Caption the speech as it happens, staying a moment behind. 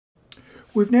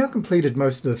We've now completed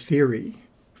most of the theory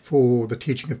for the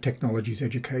teaching of technologies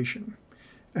education,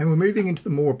 and we're moving into the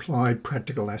more applied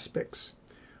practical aspects,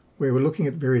 where we're looking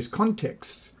at various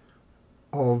contexts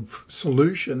of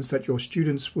solutions that your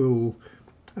students will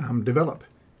develop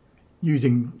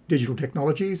using digital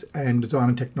technologies and design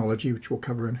and technology, which we'll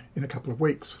cover in a couple of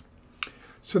weeks.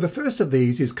 So the first of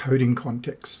these is coding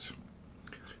contexts.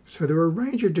 So there are a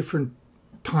range of different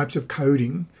types of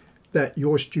coding that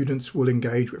your students will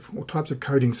engage with, or types of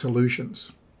coding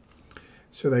solutions.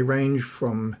 So they range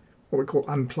from what we call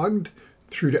unplugged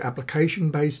through to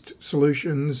application-based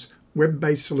solutions,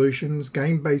 web-based solutions,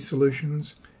 game-based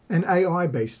solutions, and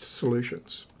AI-based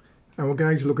solutions. And we're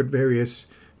going to look at various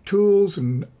tools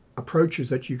and approaches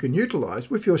that you can utilize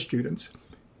with your students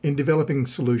in developing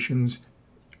solutions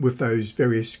with those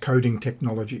various coding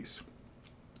technologies.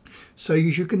 So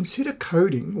you should consider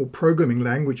coding or programming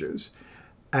languages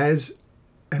as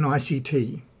an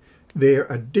ICT. They're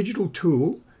a digital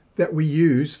tool that we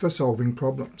use for solving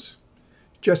problems.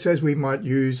 Just as we might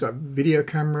use a video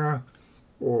camera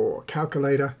or a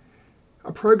calculator,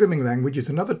 a programming language is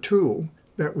another tool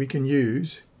that we can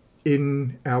use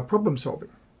in our problem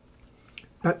solving.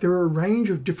 But there are a range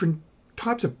of different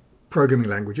types of programming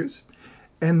languages,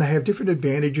 and they have different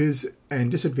advantages and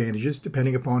disadvantages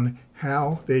depending upon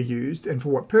how they're used and for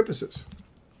what purposes.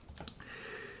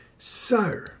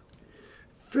 So,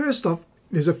 first off,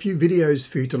 there's a few videos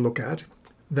for you to look at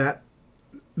that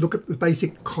look at the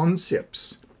basic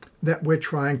concepts that we're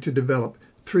trying to develop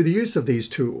through the use of these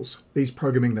tools, these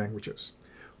programming languages.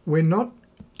 We're not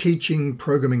teaching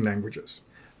programming languages.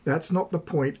 That's not the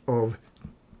point of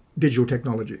digital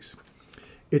technologies.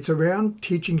 It's around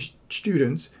teaching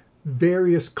students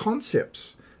various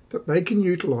concepts that they can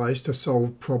utilize to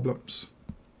solve problems.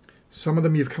 Some of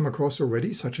them you've come across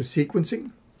already, such as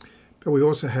sequencing, but we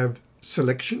also have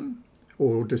selection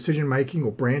or decision making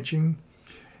or branching,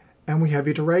 and we have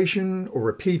iteration or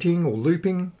repeating or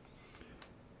looping,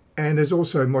 and there's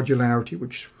also modularity,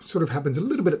 which sort of happens a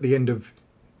little bit at the end of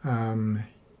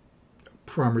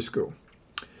primary school.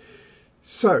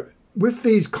 So with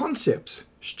these concepts,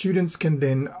 students can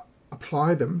then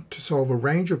apply them to solve a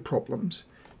range of problems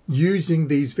using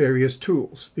these various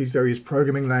tools, these various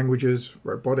programming languages,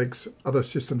 robotics, other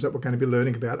systems that we're going to be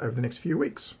learning about over the next few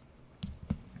weeks.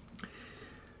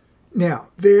 Now,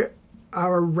 there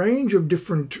are a range of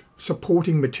different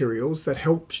supporting materials that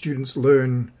help students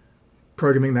learn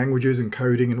programming languages and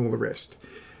coding and all the rest.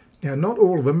 Now, not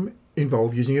all of them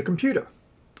involve using a computer.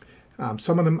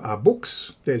 Some of them are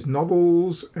books. There's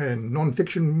novels and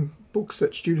non-fiction books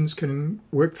that students can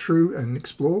work through and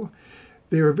explore.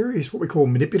 There are various what we call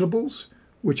manipulables,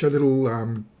 which are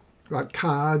little like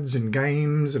cards and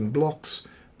games and blocks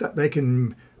that they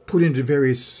can put into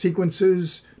various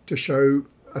sequences to show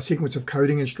a sequence of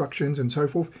coding instructions and so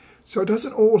forth. So it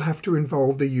doesn't all have to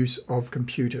involve the use of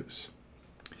computers.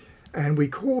 And we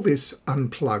call this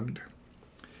unplugged.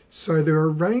 So there are a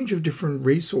range of different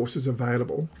resources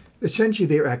available. Essentially,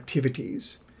 they're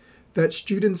activities that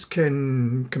students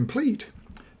can complete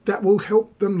that will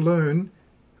help them learn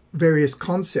various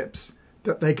concepts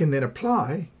that they can then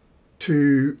apply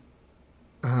to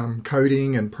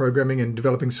coding and programming and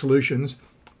developing solutions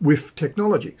with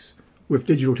technologies, with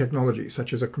digital technologies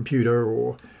such as a computer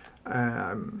or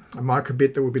a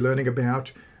microbit that we'll be learning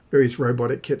about, various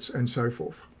robotic kits and so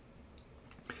forth.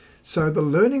 So the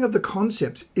learning of the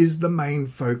concepts is the main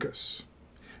focus.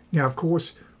 Now, of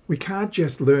course, we can't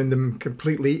just learn them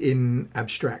completely in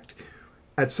abstract.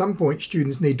 At some point,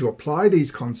 students need to apply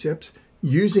these concepts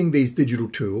using these digital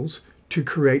tools to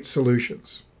create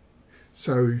solutions.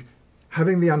 So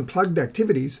having the unplugged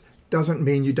activities doesn't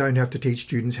mean you don't have to teach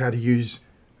students how to use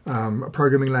a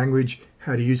programming language,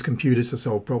 how to use computers to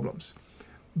solve problems.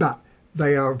 But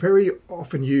they are very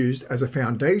often used as a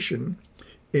foundation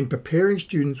in preparing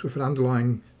students with an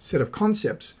underlying set of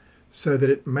concepts so that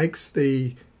it makes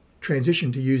the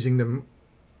transition to using them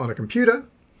on a computer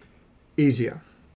easier.